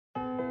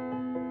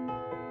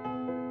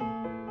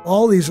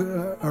All these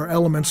are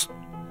elements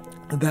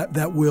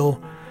that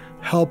will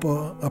help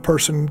a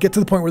person get to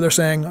the point where they're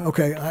saying,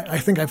 okay, I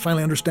think I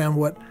finally understand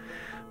what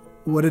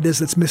it is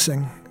that's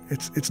missing.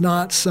 It's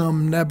not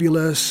some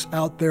nebulous,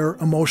 out there,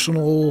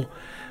 emotional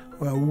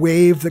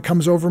wave that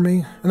comes over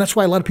me. And that's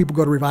why a lot of people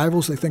go to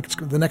revivals. They think it's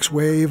the next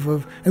wave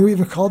of, and we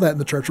even call that in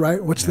the church,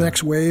 right? What's the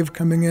next wave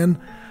coming in?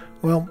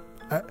 Well,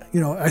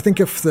 I think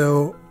if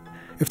the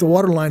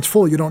water line's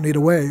full, you don't need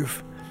a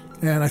wave.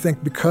 And I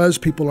think because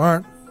people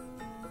aren't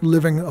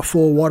living a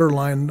full water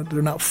line,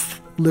 they're not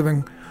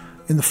living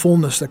in the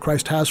fullness that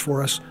Christ has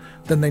for us,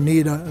 then they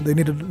need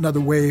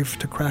another wave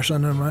to crash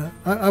on them.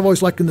 I've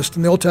always likened this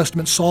in the Old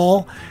Testament.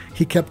 Saul,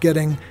 he kept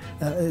getting,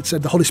 it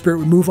said the Holy Spirit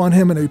would move on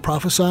him and he would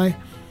prophesy,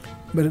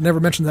 but it never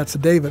mentioned that to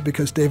David,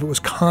 because David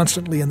was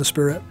constantly in the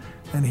Spirit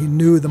and he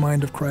knew the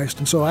mind of Christ.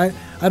 And so I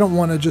don't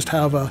want to just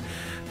have a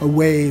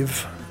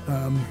wave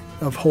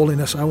of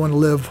holiness. I want to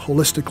live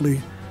holistically,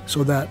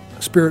 so that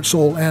spirit,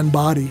 soul, and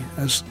body,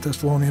 as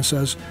Thessalonians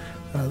says,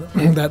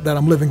 that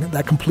I'm living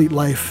that complete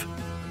life.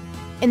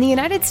 In the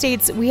United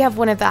States, we have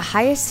one of the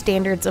highest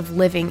standards of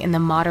living in the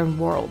modern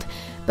world,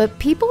 but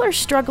people are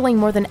struggling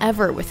more than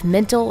ever with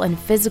mental and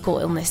physical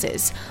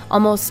illnesses.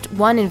 Almost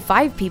 1 in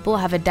 5 people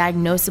have a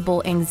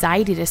diagnosable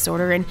anxiety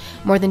disorder, and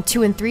more than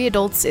 2 in 3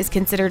 adults is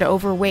considered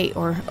overweight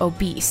or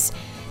obese.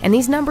 And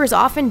these numbers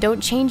often don't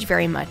change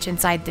very much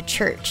inside the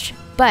church.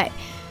 But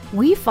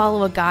we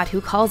follow a God who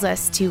calls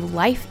us to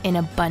life in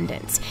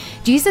abundance.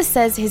 Jesus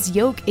says his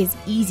yoke is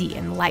easy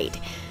and light.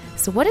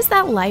 So what does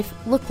that life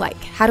look like?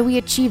 How do we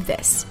achieve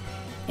this?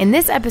 In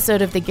this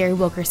episode of the Gary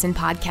Wilkerson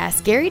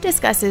Podcast, Gary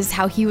discusses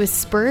how he was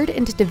spurred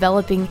into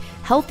developing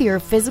healthier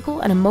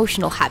physical and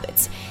emotional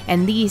habits,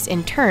 and these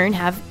in turn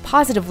have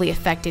positively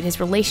affected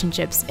his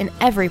relationships in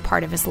every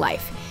part of his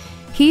life.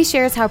 He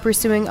shares how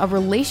pursuing a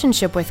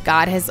relationship with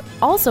God has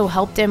also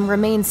helped him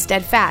remain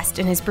steadfast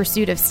in his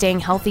pursuit of staying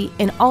healthy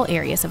in all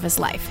areas of his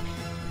life.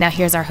 Now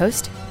here's our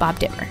host, Bob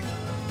Dimmer.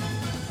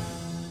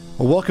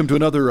 Well, welcome to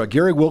another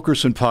Gary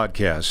Wilkerson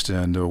Podcast,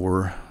 and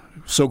we're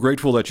so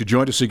grateful that you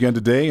joined us again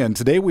today. And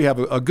today we have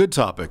a good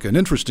topic, an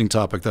interesting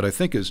topic that I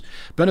think is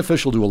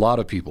beneficial to a lot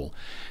of people,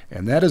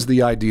 and that is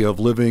the idea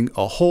of living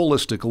a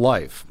holistic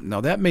life.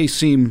 Now, that may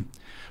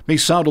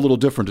sound a little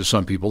different to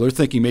some people. They're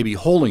thinking maybe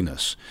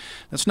holiness.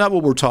 That's not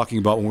what we're talking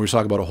about when we're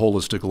talking about a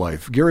holistic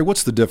life. Gary,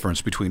 what's the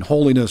difference between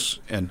holiness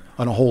and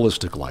a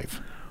holistic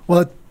life?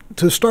 Well,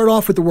 to start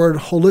off with, the word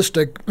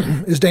holistic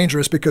is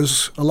dangerous,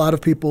 because a lot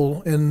of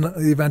people in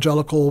the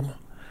evangelical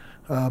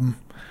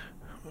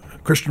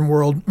Christian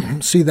world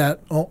see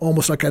that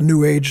almost like a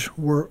New Age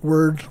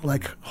word,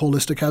 like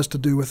holistic has to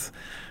do with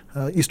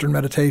Eastern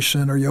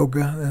meditation or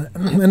yoga,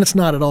 and it's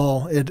not at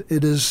all. It's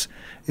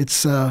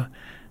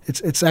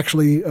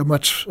actually a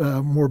much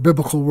more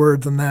biblical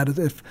word than that.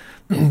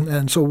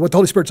 And so what the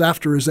Holy Spirit's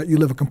after is that you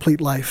live a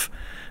complete life.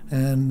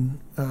 And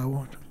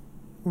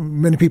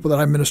many people that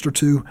I minister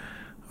to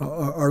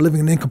are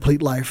living an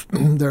incomplete life.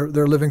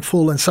 They're living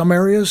full in some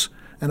areas,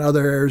 and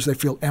other areas they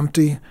feel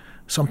empty.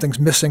 Something's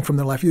missing from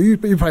their life. You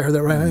probably heard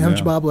that, right?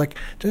 Yeah. Bob, like,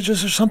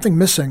 there's something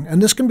missing. And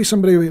this can be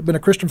somebody who's been a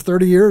Christian for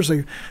 30 years.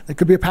 They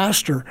could be a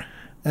pastor.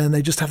 And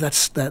they just have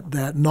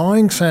that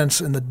gnawing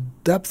sense in the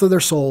depth of their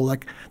soul,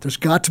 like there's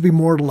got to be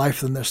more to life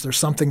than this. There's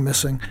something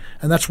missing.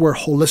 And that's where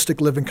holistic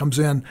living comes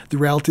in. The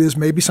reality is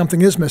maybe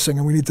something is missing,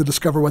 and we need to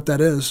discover what that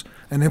is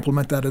and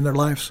implement that in their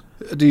lives.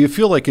 Do you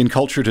feel like in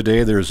culture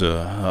today there's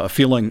a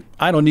feeling,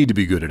 I don't need to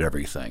be good at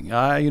everything.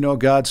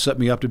 God set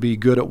me up to be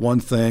good at one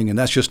thing, and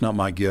that's just not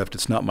my gift.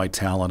 It's not my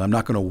talent. I'm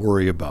not going to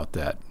worry about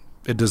that.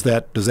 Does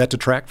that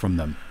detract from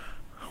them?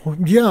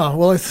 Yeah,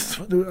 well,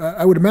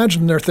 I would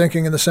imagine they're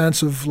thinking in the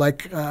sense of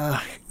like,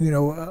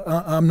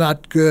 I'm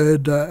not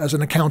good as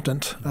an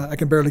accountant. I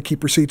can barely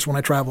keep receipts when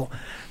I travel.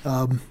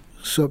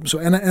 So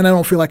I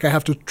don't feel like I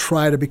have to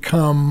try to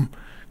become,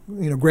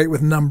 great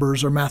with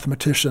numbers or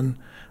mathematician.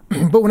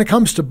 But when it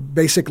comes to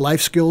basic life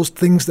skills,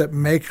 things that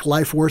make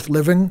life worth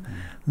living,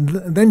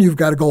 then you've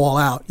got to go all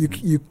out.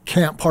 You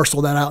can't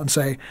parcel that out and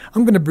say,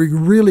 I'm going to be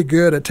really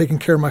good at taking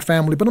care of my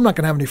family, but I'm not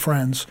going to have any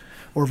friends,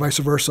 or vice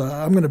versa.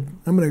 I'm going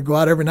to go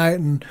out every night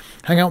and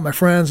hang out with my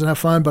friends and have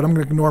fun, but I'm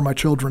going to ignore my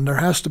children. There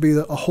has to be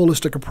a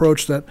holistic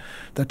approach that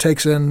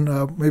takes in.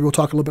 Maybe we'll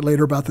talk a little bit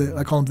later about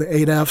I call them the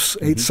 8 Fs,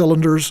 8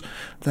 cylinders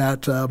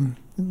that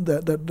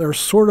they're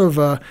sort of,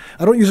 I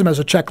don't use them as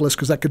a checklist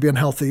because that could be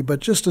unhealthy, but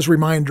just as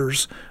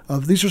reminders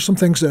of these are some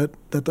things that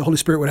the Holy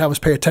Spirit would have us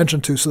pay attention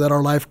to so that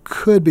our life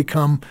could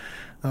become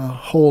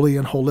holy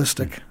and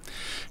holistic.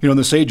 In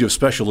this age of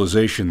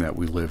specialization that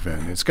we live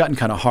in, it's gotten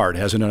kind of hard,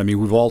 hasn't it? I mean,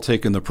 we've all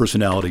taken the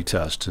personality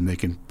test, and they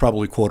can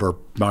probably quote our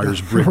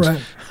Myers-Briggs,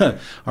 right.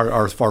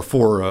 our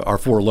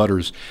four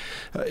letters.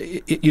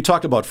 You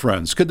talked about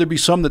friends. Could there be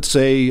some that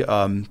say,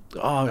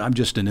 I'm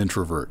just an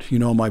introvert?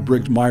 My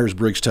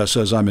Myers-Briggs test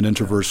says I'm an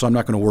introvert, so I'm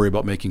not going to worry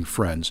about making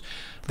friends.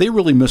 They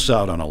really miss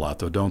out on a lot,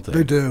 though, don't they?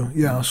 They do,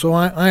 yeah. So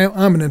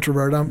I'm an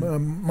introvert.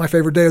 My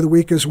favorite day of the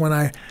week is when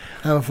I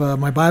have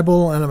my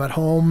Bible and I'm at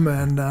home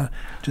and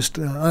just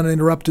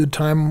uninterrupted uninterrupted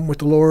time with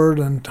the Lord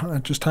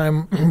and just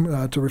time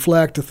to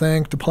reflect, to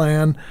think, to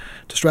plan,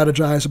 to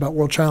strategize about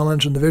World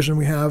Challenge and the vision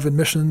we have in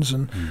missions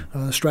and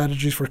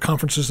strategies for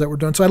conferences that we're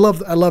doing. So I love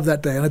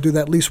that day, and I do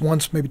that at least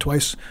once, maybe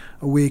twice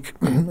a week.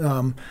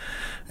 But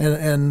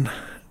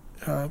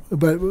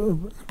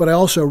I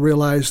also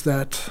realize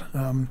that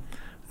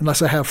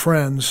unless I have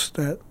friends,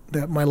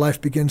 that my life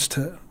begins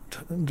to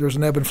there's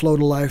an ebb and flow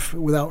to life.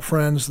 Without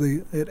friends,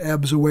 it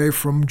ebbs away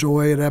from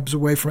joy, it ebbs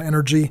away from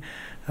energy,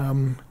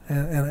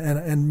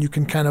 and you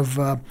can kind of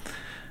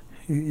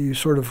you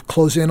sort of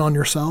close in on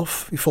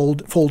yourself. You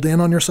fold in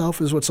on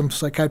yourself is what some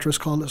psychiatrists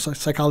call it,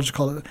 psychologists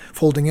call it,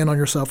 folding in on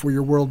yourself, where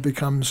your world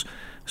becomes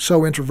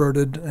so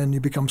introverted and you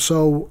become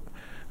so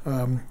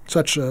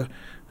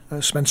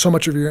spend so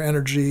much of your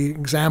energy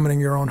examining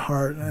your own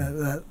heart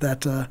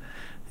that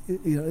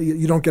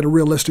you don't get a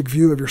realistic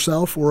view of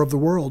yourself or of the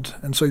world,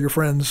 and so your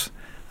friends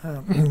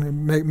are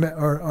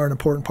an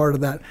important part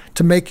of that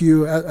to make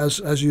you,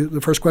 as you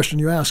the first question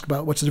you asked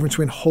about what's the difference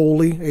between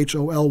holy,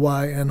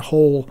 Holy, and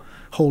holy,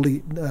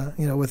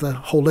 with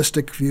a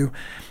holistic view,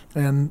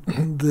 and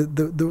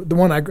the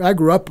one I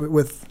grew up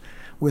with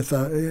what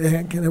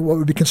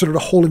would be considered a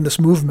holiness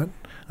movement.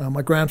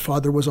 My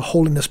grandfather was a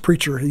holiness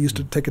preacher. He used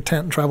to take a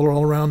tent and travel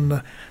all around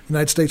the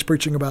United States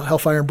preaching about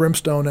hellfire and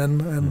brimstone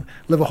and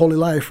live a holy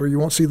life or you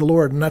won't see the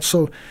Lord. And that's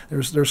so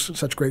there's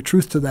such great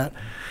truth to that.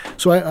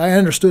 So I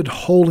understood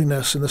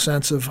holiness in the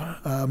sense of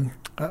I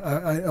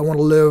want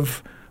to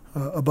live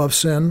above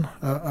sin.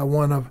 I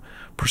want to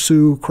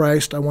pursue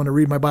Christ. I want to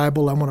read my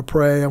Bible. I want to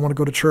pray. I want to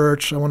go to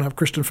church. I want to have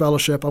Christian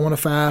fellowship. I want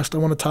to fast. I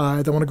want to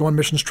tithe. I want to go on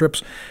missions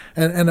trips.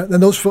 And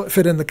those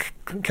fit in the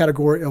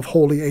category of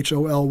holy,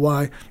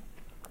 Holy.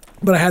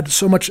 But I had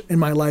so much in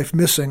my life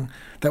missing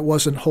that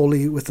wasn't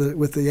holy with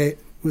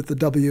the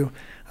W.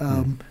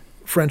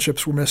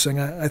 Friendships were missing.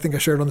 I think I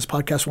shared on this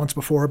podcast once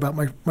before about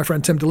my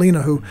friend Tim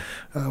Delina, who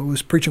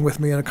was preaching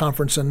with me in a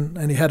conference,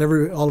 and he had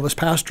all of us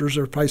pastors,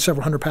 or probably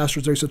several hundred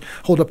pastors there. He said,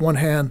 hold up one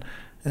hand.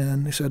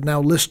 And he said,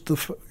 now list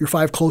your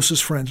 5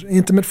 closest friends,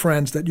 intimate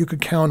friends that you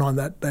could count on,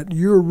 that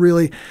you're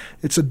really,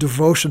 it's a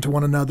devotion to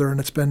one another, and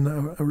it's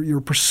been,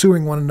 you're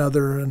pursuing one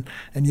another, and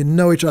you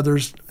know each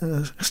other's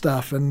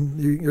stuff, and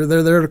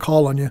they're there to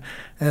call on you.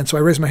 And so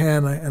I raised my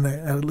hand, and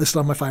I listed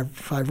on my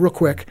five real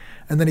quick.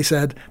 And then he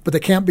said, but they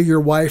can't be your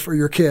wife or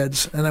your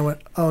kids. And I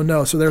went, oh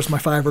no, so there's my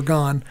 5 are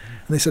gone.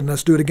 And they said,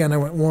 let's do it again. I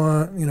went,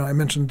 one, I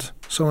mentioned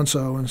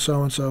so-and-so and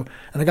so-and-so.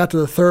 And I got to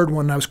the third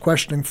one, and I was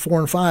questioning 4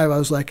 and 5. I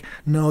was like,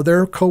 no,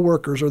 they're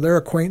coworkers or they're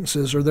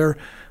acquaintances or they're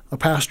a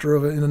pastor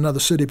in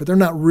another city, but they're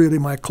not really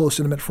my close,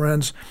 intimate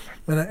friends.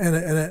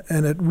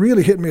 And it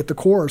really hit me at the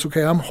core. It's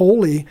okay, I'm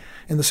holy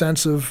in the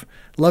sense of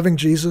loving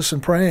Jesus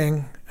and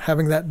praying,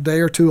 having that day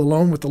or two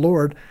alone with the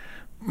Lord,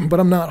 but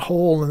I'm not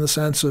whole in the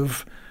sense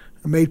of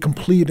made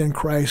complete in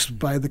Christ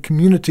by the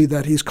community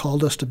that he's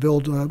called us to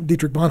build.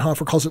 Dietrich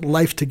Bonhoeffer calls it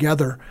life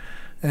together.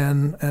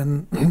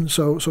 And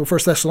so 1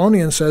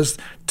 Thessalonians says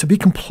to be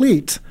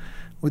complete,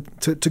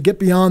 to get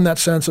beyond that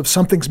sense of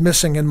something's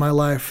missing in my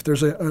life.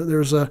 There's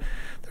a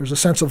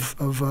sense of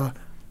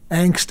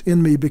angst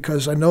in me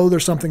because I know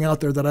there's something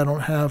out there that I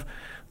don't have.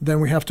 Then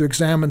we have to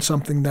examine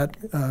something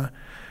that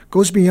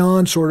goes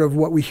beyond sort of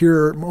what we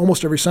hear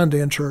almost every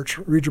Sunday in church.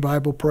 Read your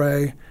Bible,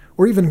 pray,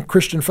 or even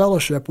Christian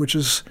fellowship, which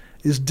is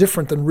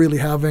different than really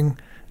having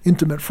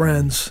intimate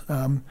friends.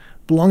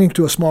 Belonging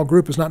to a small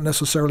group is not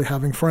necessarily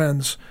having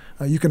friends.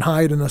 You can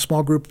hide in a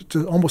small group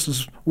almost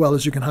as well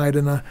as you can hide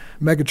in a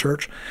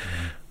megachurch.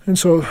 And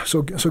so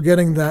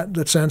getting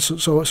that sense.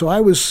 So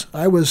I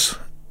was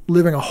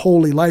living a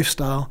holy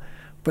lifestyle,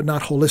 but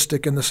not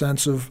holistic in the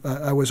sense of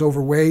I was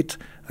overweight.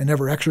 I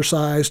never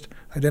exercised.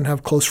 I didn't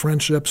have close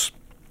friendships.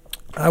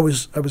 I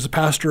was a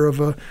pastor of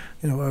a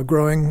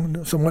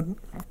growing somewhat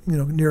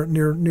near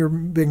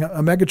being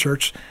a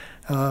megachurch.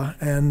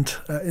 And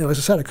as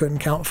I said, I couldn't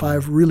count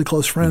 5 really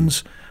close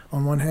friends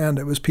on one hand.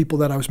 It was people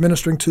that I was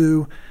ministering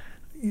to.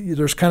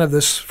 There's kind of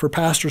this, for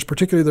pastors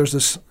particularly, there's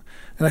this,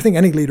 and I think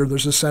any leader,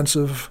 there's this sense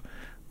of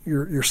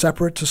you're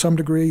separate to some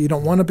degree. You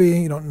don't want to be,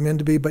 you don't mean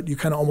to be, but you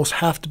kind of almost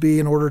have to be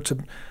in order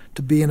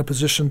to be in a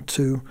position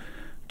to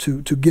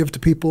give to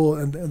people,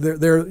 and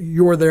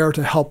you're there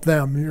to help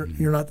them.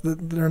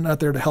 They're not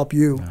there to help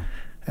you. No.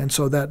 And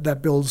so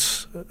that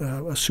builds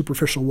a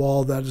superficial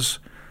wall that is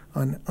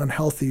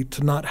unhealthy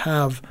to not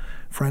have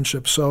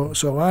friendship. So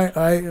I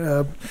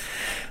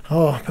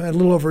a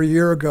little over a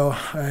year ago,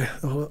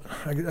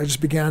 I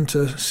just began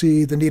to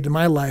see the need in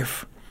my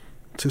life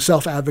to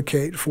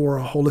self-advocate for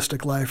a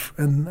holistic life,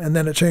 and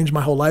then it changed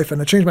my whole life,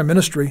 and it changed my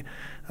ministry.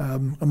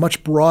 A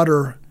much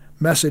broader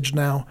message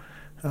now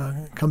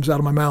comes out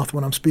of my mouth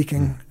when I'm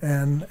speaking,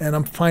 and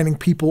I'm finding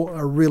people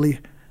are really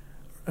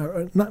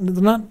not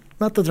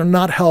that they're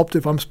not helped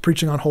if I'm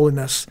preaching on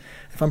holiness.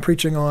 If I'm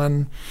preaching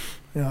on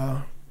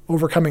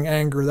overcoming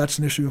anger, that's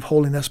an issue of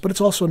holiness, but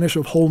it's also an issue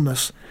of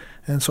wholeness.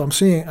 And so I'm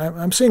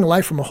seeing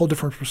life from a whole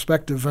different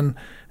perspective, and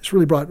it's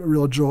really brought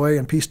real joy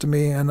and peace to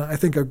me, and I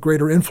think a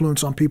greater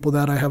influence on people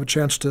that I have a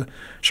chance to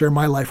share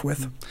my life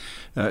with.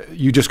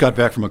 You just got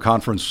back from a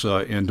conference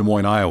in Des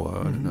Moines,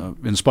 Iowa, an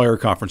Inspire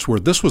conference, where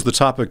this was the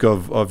topic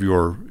of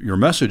your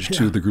message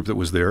to the group that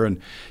was there,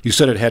 and you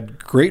said it had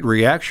great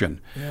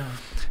reaction. Yeah.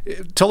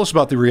 Tell us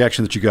about the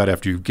reaction that you got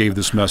after you gave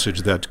this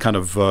message that kind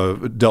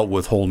of dealt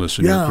with wholeness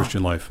in your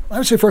Christian life. I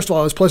would say, first of all,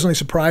 I was pleasantly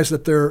surprised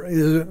that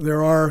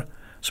there are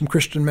some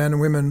Christian men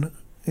and women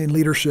in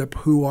leadership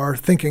who are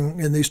thinking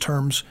in these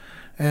terms,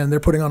 and they're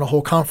putting on a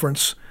whole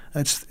conference.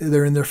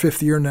 They're in their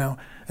 5th year now,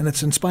 and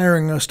it's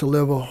inspiring us to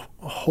live a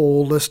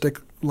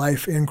holistic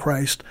life in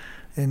Christ,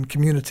 in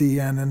community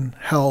and in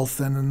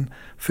health and in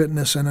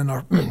fitness and in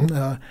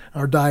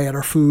our diet,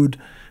 our food,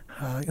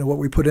 what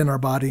we put in our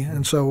body.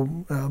 And so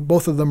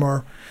both of them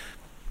are,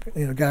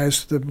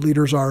 guys. The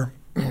leaders are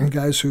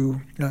guys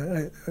who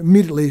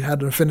immediately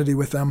had an affinity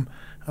with them.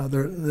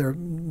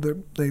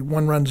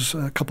 One runs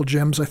a couple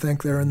gyms, I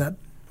think. They're in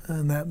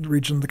that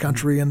region of the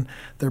country, and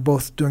they're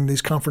both doing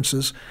these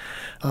conferences.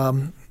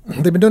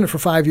 They've been doing it for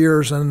 5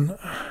 years, and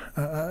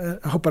I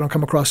hope I don't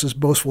come across as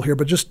boastful here,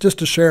 but just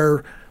to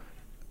share,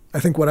 I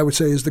think what I would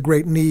say is the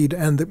great need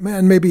and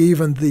maybe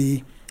even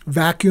the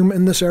vacuum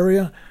in this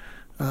area.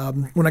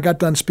 When I got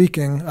done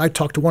speaking, I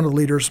talked to one of the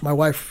leaders. My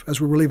wife, as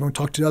we were leaving,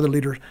 talked to the other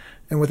leader,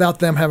 and without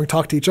them having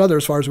talked to each other,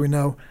 as far as we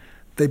know,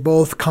 they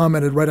both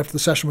commented right after the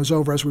session was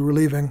over as we were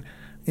leaving,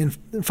 in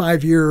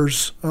 5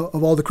 years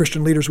of all the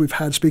Christian leaders we've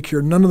had speak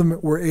here, none of them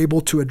were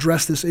able to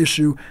address this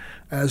issue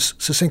as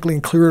succinctly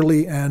and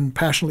clearly and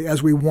passionately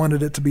as we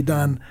wanted it to be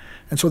done.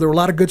 And so there were a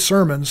lot of good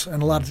sermons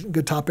and a lot of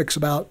good topics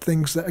about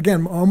things that,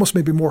 again, almost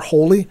maybe more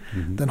holy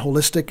than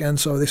holistic. And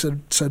so they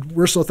said,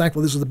 we're so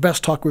thankful. This is the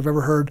best talk we've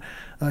ever heard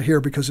here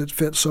because it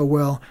fits so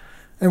well.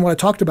 And what I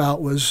talked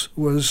about was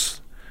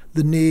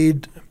the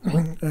need,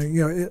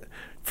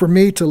 for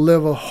me to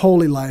live a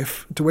holy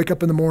life, to wake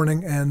up in the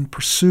morning and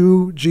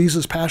pursue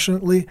Jesus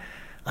passionately.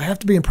 I have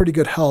to be in pretty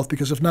good health,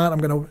 because if not, I'm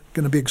going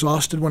to be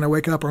exhausted when I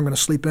wake up, or I'm going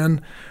to sleep in.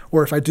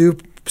 Or if I do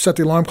set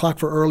the alarm clock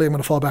for early, I'm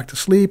going to fall back to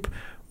sleep,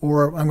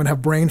 or I'm going to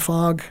have brain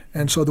fog.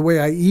 And so the way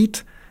I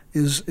eat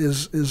is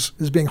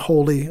being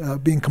holy,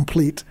 being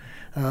complete.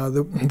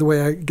 The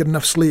way I get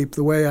enough sleep,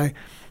 the way I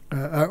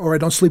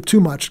don't sleep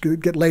too much,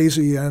 get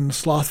lazy and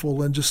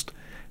slothful and just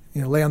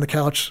lay on the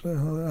couch.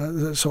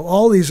 So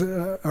all these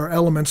are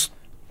elements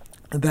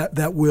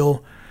that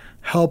will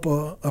help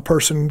a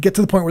person get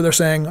to the point where they're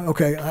saying,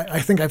 okay, I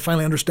think I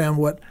finally understand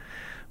what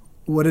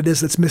it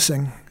is that's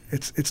missing.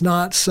 It's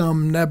not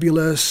some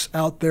nebulous,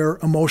 out there,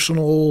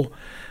 emotional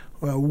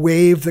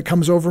wave that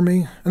comes over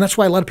me. And that's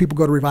why a lot of people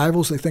go to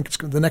revivals. They think it's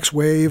the next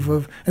wave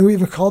of, and we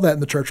even call that in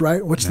the church,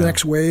 right? What's the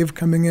next wave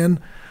coming in?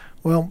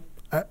 Well,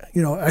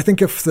 I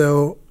think if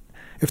the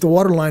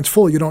water line's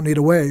full, you don't need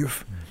a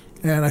wave.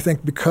 And I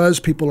think because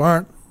people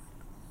aren't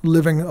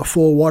living a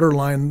full water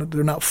line,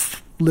 they're not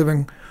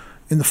living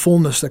in the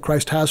fullness that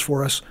Christ has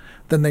for us,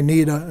 then they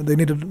need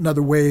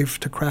another wave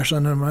to crash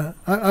on them.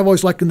 I've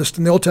always likened this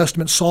in the Old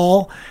Testament.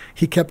 Saul,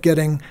 he kept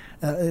getting,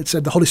 it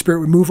said the Holy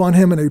Spirit would move on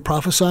him and he would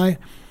prophesy,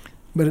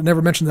 but it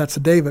never mentioned that to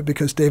David,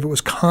 because David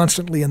was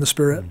constantly in the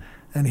Spirit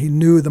and he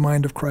knew the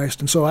mind of Christ.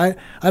 And so I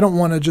don't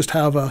want to just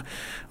have a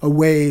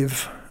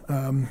wave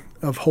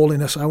of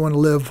holiness. I want to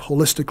live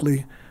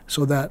holistically,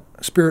 so that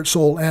spirit,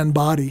 soul, and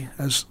body,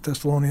 as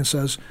Thessalonians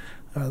says,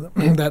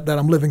 that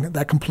I'm living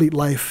that complete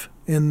life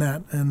in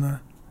that. And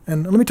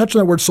let me touch on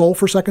that word soul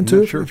for a second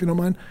too, sure. if you don't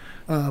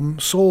mind.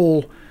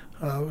 Soul,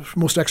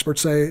 most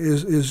experts say,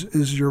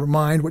 is your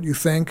mind, what you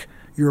think,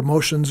 your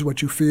emotions,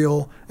 what you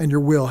feel, and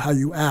your will, how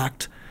you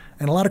act.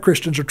 And a lot of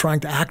Christians are trying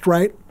to act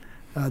right.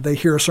 They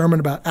hear a sermon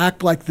about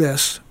act like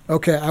this.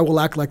 Okay, I will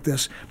act like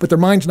this. But their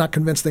mind's not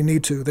convinced they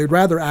need to. They'd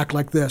rather act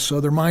like this. So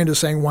their mind is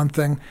saying one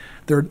thing.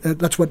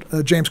 That's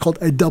what James called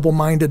a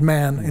double-minded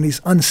man, and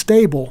he's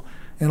unstable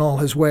in all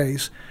his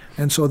ways.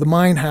 And so the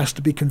mind has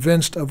to be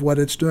convinced of what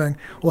it's doing.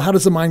 Well, how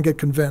does the mind get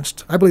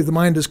convinced? I believe the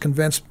mind is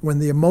convinced when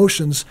the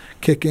emotions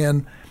kick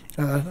in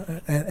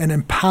and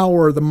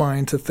empower the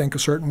mind to think a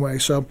certain way.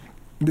 So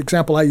the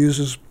example I use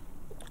is,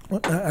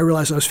 I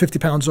realized I was 50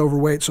 pounds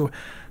overweight, so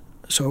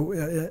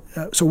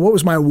what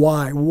was my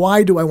why?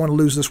 Why do I want to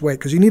lose this weight?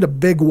 Because you need a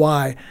big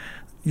why.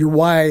 Your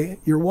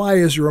why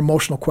is your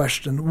emotional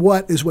question.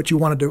 What is what you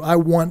want to do? I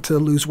want to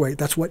lose weight.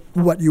 That's what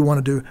you want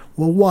to do.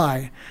 Well,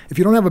 why? If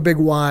you don't have a big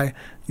why,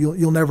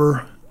 you'll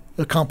never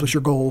accomplish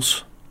your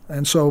goals.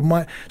 And so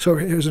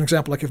here's an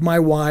example. Like if my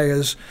why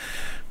is,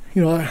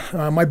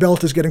 my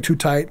belt is getting too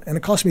tight, and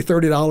it costs me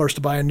 $30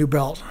 to buy a new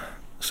belt.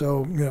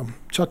 So,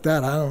 chuck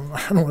that. I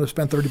don't want to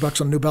spend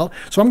 $30 on a new belt.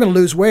 So I'm going to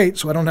lose weight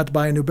so I don't have to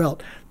buy a new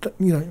belt.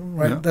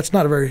 Right? Yeah. That's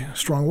not a very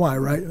strong why,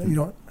 right?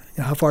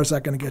 How far is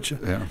that going to get you?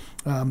 Yeah.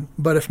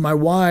 But if my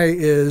why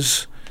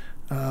is,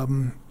 I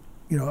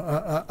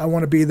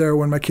want to be there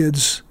when my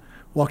kids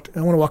I want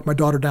to walk my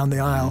daughter down the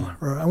aisle,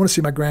 or I want to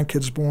see my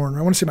grandkids born, or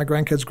I want to see my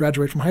grandkids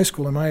graduate from high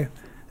school, and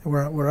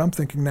where I'm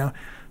thinking now.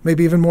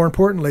 Maybe even more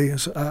importantly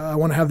is I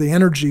want to have the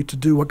energy to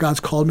do what God's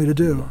called me to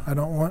do. I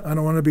don't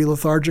want to be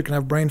lethargic and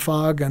have brain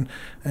fog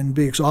and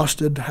be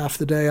exhausted half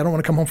the day. I don't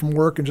want to come home from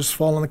work and just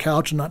fall on the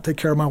couch and not take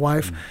care of my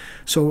wife.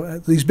 So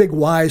these big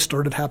whys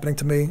started happening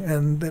to me,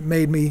 and it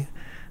made me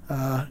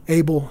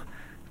able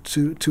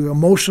to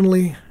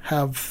emotionally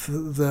have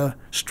the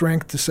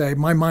strength to say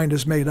my mind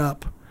is made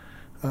up.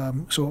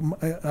 So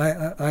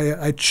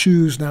I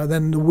choose now.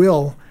 Then the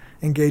will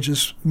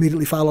engages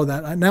immediately follow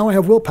that. Now I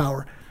have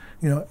willpower.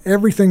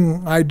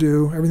 Everything I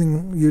do,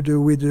 everything you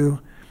do, we do,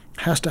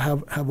 has to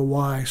have a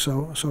why.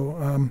 So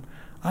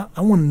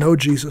I want to know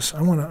Jesus.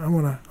 I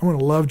want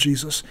to love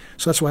Jesus.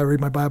 So that's why I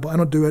read my Bible. I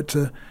don't do it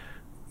to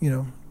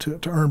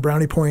earn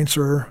brownie points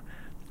or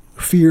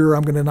fear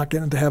I'm going to not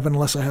get into heaven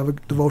unless I have a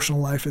devotional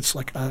life. It's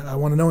like I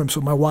want to know Him. So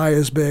my why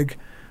is big.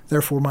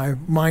 Therefore, my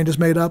mind is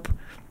made up.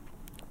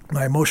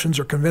 My emotions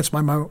are convinced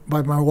by my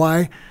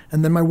why,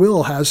 and then my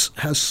will has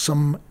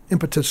some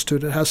impetus to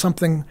it. It has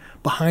something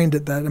behind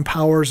it that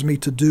empowers me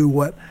to do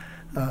what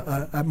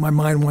my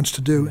mind wants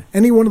to do.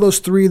 Any one of those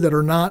three that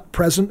are not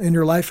present in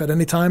your life at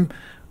any time,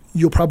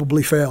 you'll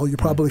probably fail. You'll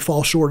probably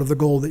fall short of the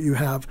goal that you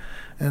have.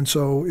 And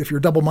so, if you're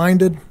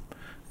double-minded,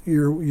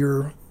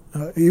 you're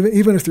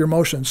even if your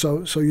emotions.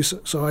 So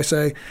I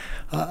say,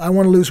 I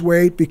want to lose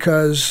weight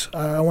because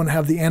I want to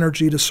have the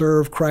energy to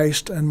serve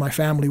Christ and my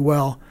family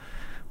well.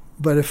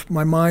 But if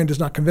my mind is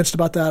not convinced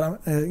about that,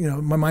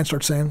 my mind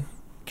starts saying,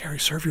 Gary,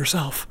 serve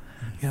yourself.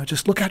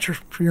 Just look out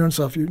for your own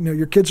self.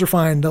 Your kids are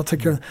fine. They'll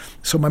take care of them.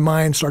 So my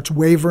mind starts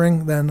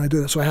wavering. Then I do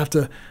that. So I have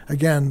to,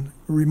 again,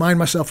 remind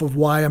myself of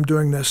why I'm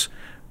doing this.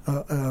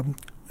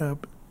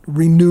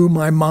 Renew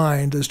my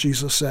mind, as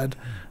Jesus said,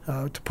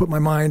 to put my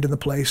mind in the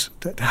place,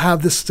 to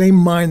have this same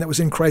mind that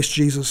was in Christ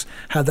Jesus,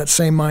 have that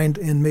same mind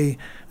in me.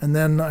 And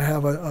then I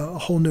have a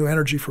whole new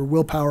energy for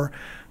willpower.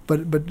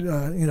 But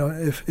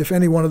if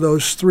any one of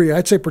those three,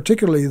 I'd say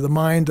particularly the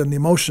mind and the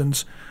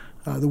emotions,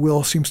 the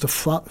will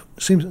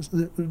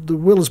the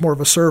will is more of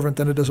a servant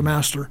than it is a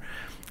master,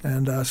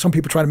 and some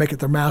people try to make it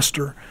their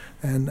master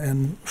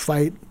and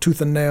fight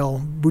tooth and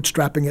nail,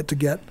 bootstrapping it to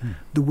get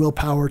the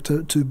willpower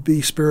to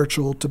be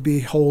spiritual, to be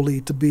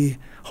holy, to be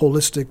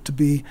holistic, to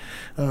be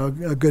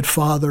a good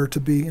father, to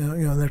be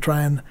they're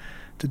trying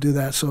to do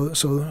that. So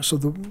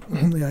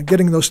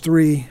getting those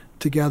three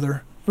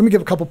together. Let me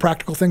give a couple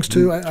practical things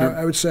too. Sure.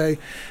 I would say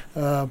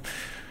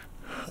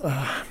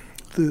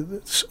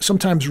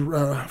sometimes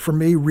for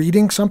me,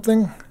 reading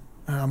something.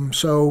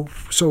 So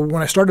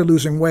when I started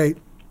losing weight,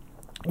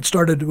 it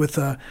started with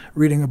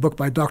reading a book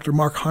by Dr.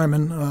 Mark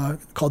Hyman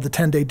called The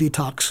 10-Day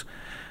Detox,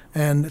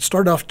 and it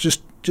started off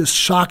just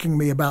shocking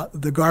me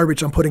about the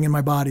garbage I'm putting in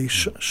my body.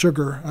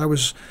 Sugar. I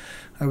was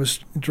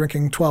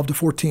drinking 12 to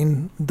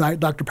 14 Diet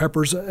Dr.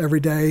 Peppers every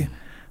day,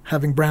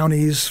 having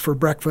brownies for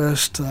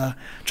breakfast,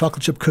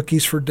 chocolate chip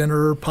cookies for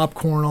dinner,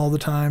 popcorn all the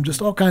time,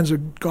 just all kinds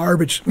of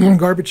garbage in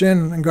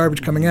and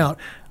garbage coming out,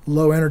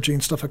 low energy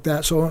and stuff like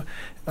that. So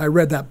I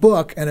read that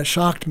book and it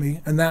shocked me,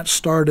 and that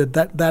started,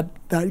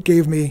 that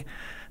gave me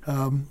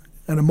an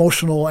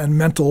emotional and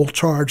mental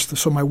charge,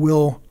 so my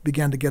will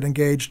began to get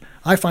engaged.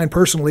 I find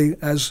personally,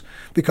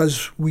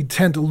 because we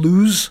tend to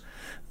lose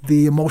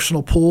the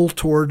emotional pull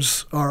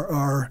towards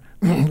our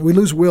we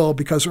lose will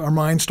because our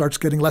mind starts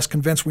getting less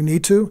convinced we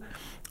need to.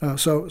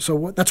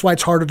 So that's why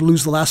it's harder to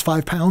lose the last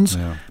 5 pounds,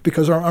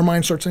 because our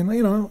mind starts saying,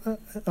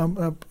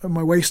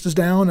 my waist is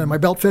down and my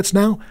belt fits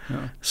now.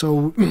 Yeah.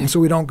 So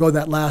we don't go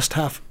that last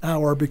half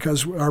hour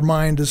because our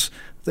mind is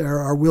there,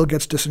 our will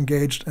gets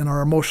disengaged, and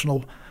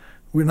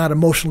we're not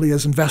emotionally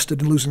as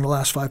invested in losing the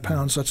last 5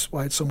 pounds. That's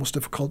why it's so most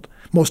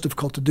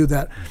difficult to do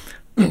that.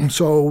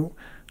 So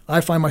I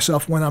find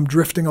myself, when I'm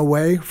drifting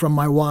away from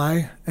my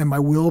why and my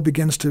will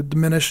begins to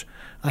diminish,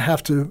 I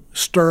have to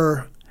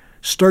stir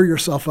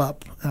yourself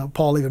up.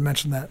 Paul even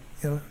mentioned that.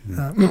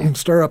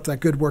 Stir up that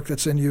good work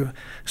that's in you.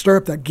 Stir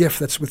up that gift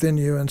that's within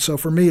you. And so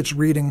for me, it's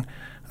reading.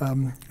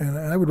 And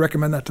I would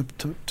recommend that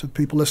to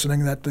people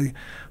listening, that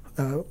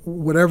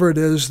whatever it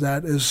is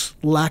that is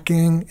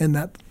lacking in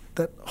that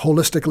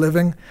holistic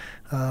living,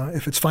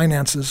 if it's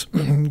finances,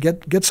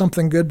 get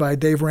something good by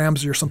Dave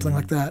Ramsey or something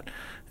like that.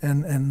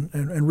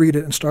 And read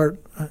it and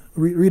start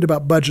read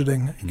about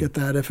budgeting. Get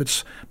that. If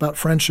it's about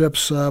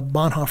friendships,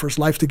 Bonhoeffer's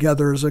Life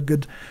Together is a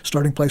good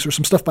starting place, or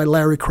some stuff by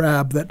Larry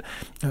Crabb that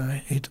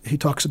he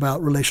talks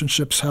about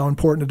relationships, how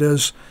important it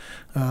is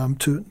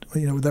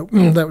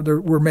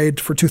that we're made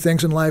for two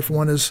things in life.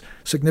 One is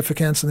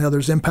significance, and the other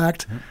is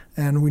impact,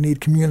 and we need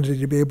community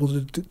to be able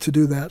to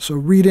do that. So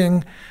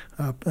reading,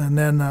 and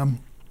then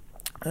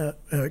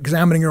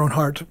examining your own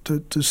heart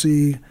to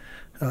see.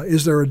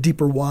 Is there a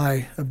deeper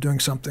why of doing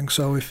something?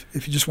 So if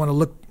you just want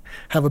to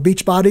have a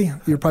beach body,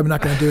 you're probably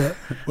not going to do it.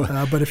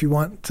 But if you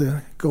want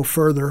to go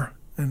further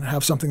and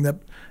have something that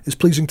is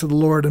pleasing to the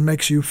Lord and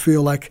makes you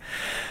feel like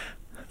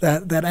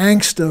that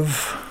angst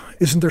of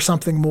isn't there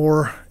something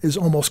more is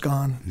almost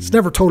gone. It's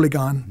never totally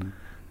gone.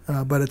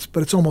 But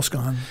it's almost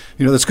gone.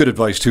 That's good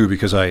advice too,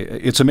 because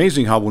it's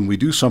amazing how when we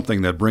do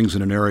something that brings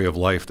in an area of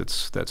life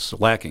that's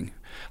lacking,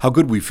 how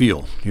good we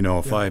feel.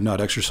 If I have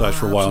not exercised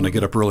for a while and I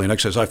get up early and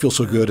exercise, I feel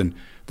so good, and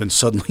then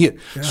suddenly it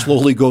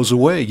slowly goes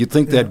away. You'd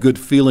think that good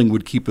feeling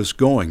would keep us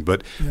going,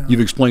 but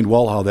you've explained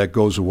well how that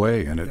goes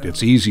away, and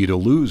it's easy to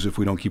lose if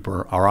we don't keep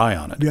our eye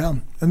on it. Yeah,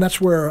 and that's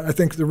where I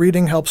think the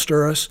reading helps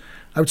stir us.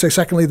 I would say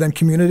secondly, then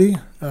community,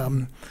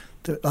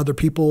 to other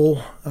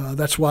people.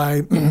 That's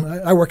why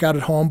I work out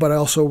at home, but I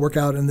also work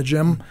out in the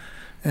gym.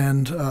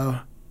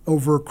 And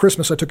over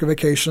Christmas, I took a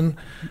vacation,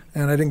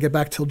 and I didn't get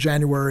back till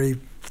January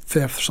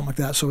 5th or something like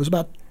that. So it was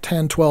about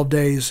 10, 12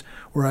 days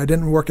where I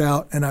didn't work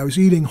out, and I was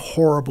eating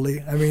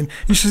horribly. I mean,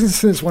 you should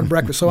see this one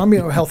breakfast. So I'm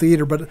a healthy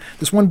eater, but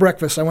this one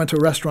breakfast, I went to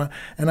a restaurant,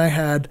 and I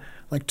had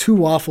like 2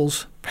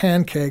 waffles,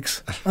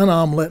 pancakes, an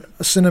omelet,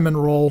 a cinnamon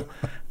roll,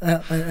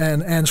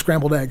 and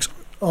scrambled eggs,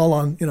 all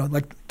on,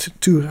 like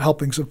 2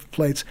 helpings of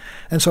plates.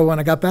 And so when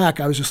I got back,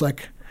 I was just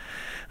like,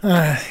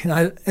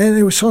 and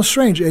it was so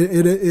strange.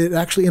 It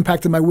actually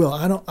impacted my will.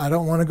 I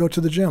don't want to go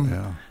to the gym.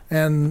 Yeah.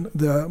 And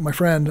my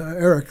friend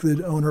Eric,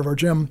 the owner of our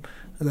gym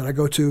that I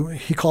go to,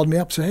 he called me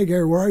up and said, "Hey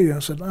Gary, where are you?" I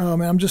said, "Oh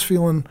man, I'm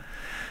lethargic.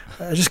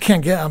 I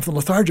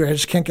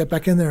just can't get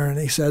back in there." And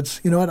he said,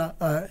 "You know what?"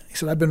 He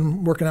said, "I've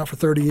been working out for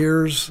 30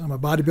 years. I'm a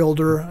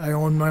bodybuilder. I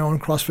own my own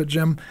CrossFit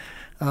gym."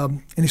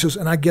 And he says,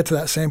 and I get to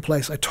that same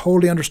place. I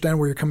totally understand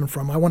where you're coming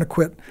from. I want to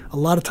quit a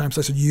lot of times.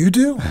 I said, "You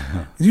do?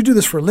 You do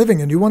this for a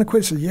living and you want to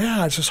quit?" He said,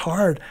 "Yeah, it's just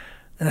hard."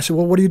 And I said,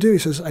 "Well, what do you do?" He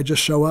says, "I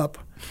just show up."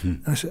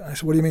 And I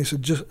said, "What do you mean?"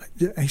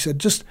 He said,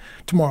 just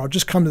tomorrow,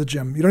 just come to the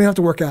gym. You don't even have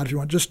to work out if you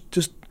want. Just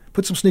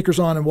put some sneakers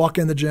on and walk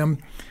in the gym,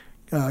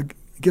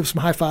 give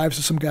some high fives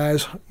to some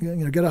guys,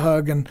 get a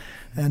hug and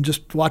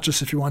just watch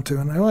us if you want to."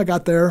 And I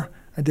got there.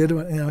 I did.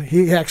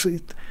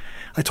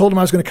 I told him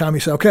I was going to come. He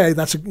said, "Okay,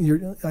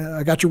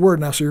 I got your word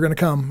now, so you're going to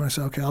come." And I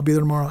said, "Okay, I'll be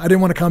there tomorrow." I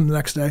didn't want to come the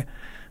next day,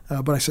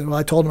 but I said, "Well,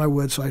 I told him I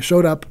would." So I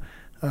showed up,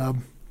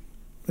 and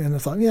I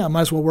thought, I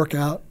might as well work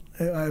out.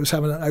 I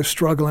was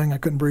struggling. I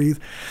couldn't breathe,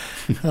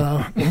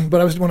 but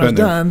when I was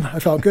done, I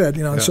felt good.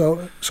 And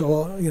so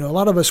a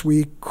lot of us,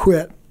 we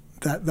quit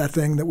that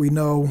thing that we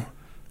know,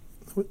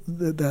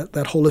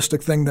 that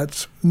holistic thing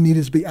that's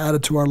needed to be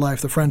added to our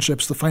life, the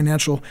friendships, the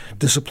financial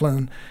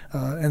discipline.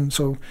 And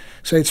so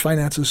say it's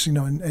finances,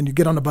 and you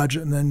get on a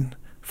budget, and then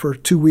for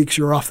 2 weeks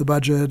you're off the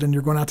budget and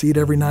you're going out to eat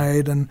every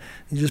night and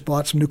you just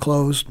bought some new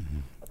clothes.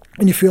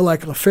 And you feel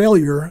like a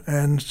failure,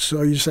 and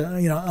so you say,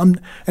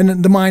 and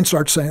then the mind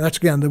starts saying, that's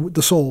again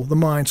the soul, the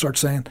mind starts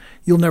saying,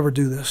 "You'll never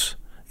do this.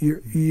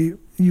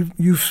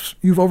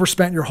 You've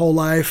overspent your whole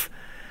life.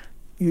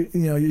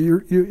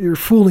 You're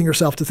fooling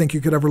yourself to think you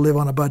could ever live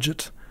on a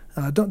budget.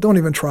 Don't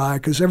even try,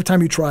 because every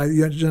time you try,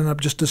 you end up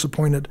just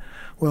disappointed."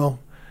 Well,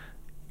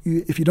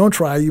 if you don't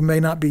try, you may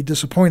not be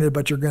disappointed,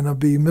 but you're going to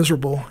be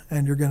miserable,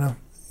 and you're going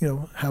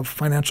to have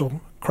financial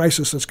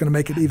crisis that's going to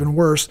make it even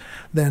worse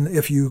than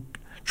if you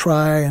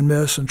try and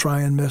miss. And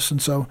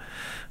so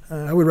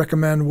I would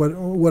recommend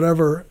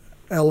whatever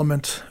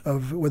element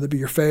of, whether it be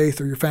your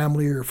faith or your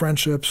family or your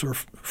friendships or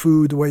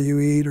food, the way you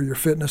eat, or your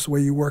fitness, the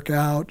way you work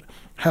out,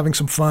 having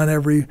some fun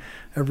every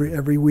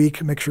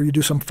week. Make sure you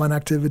do some fun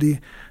activity.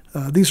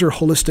 These are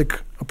holistic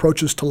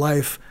approaches to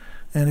life.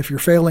 And if you're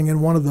failing in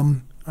one of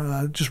them,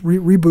 just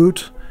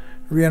reboot,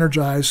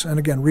 re-energize, and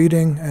again,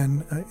 reading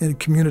and in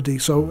community.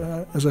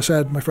 So as I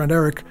said, my friend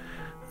Eric,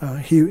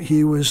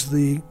 he was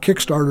the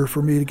Kickstarter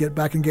for me to get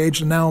back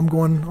engaged, and now I'm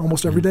going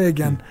almost every day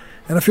again,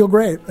 and I feel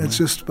great. It's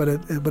just, but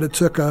it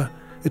took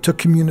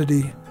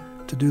community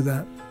to do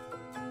that.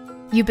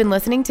 You've been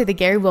listening to the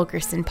Gary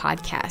Wilkerson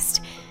Podcast.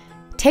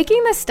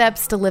 Taking the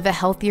steps to live a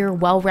healthier,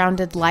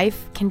 well-rounded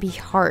life can be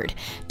hard.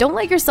 Don't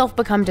let yourself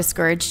become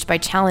discouraged by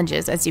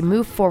challenges as you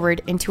move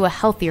forward into a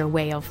healthier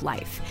way of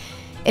life.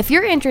 If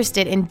you're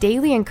interested in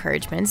daily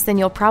encouragements, then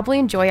you'll probably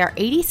enjoy our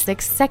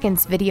 86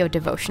 Seconds video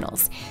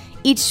devotionals.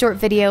 Each short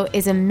video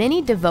is a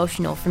mini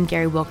devotional from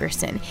Gary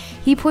Wilkerson.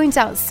 He points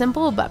out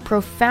simple but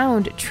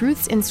profound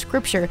truths in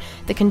Scripture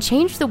that can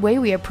change the way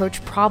we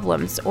approach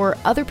problems or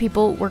other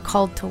people we're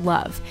called to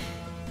love.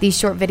 These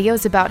short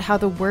videos about how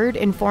the Word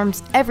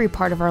informs every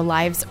part of our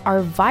lives are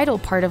a vital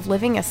part of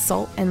living as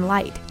salt and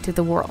light to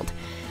the world.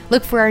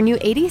 Look for our new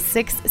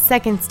 86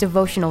 Seconds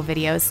devotional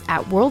videos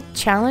at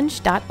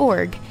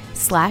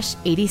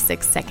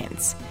worldchallenge.org/86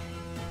 seconds.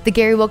 The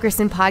Gary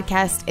Wilkerson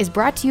Podcast is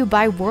brought to you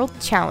by World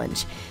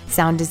Challenge.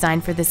 Sound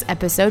design for this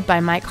episode by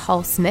Mike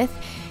Hall-Smith.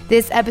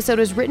 This episode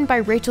was written by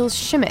Rachel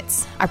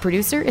Schmitz. Our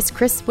producer is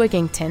Chris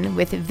Wigington,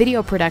 with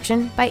video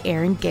production by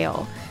Aaron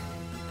Gale.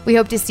 We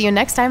hope to see you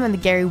next time on the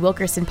Gary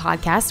Wilkerson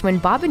Podcast, when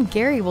Bob and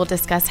Gary will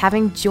discuss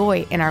having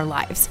joy in our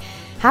lives.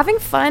 Having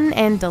fun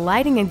and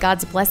delighting in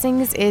God's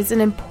blessings is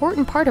an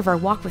important part of our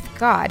walk with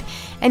God,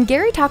 and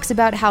Gary talks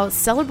about how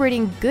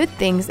celebrating good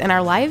things in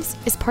our lives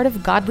is part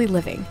of godly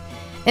living.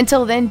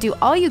 Until then, do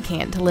all you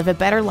can to live a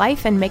better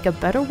life and make a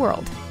better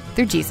world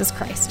through Jesus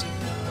Christ.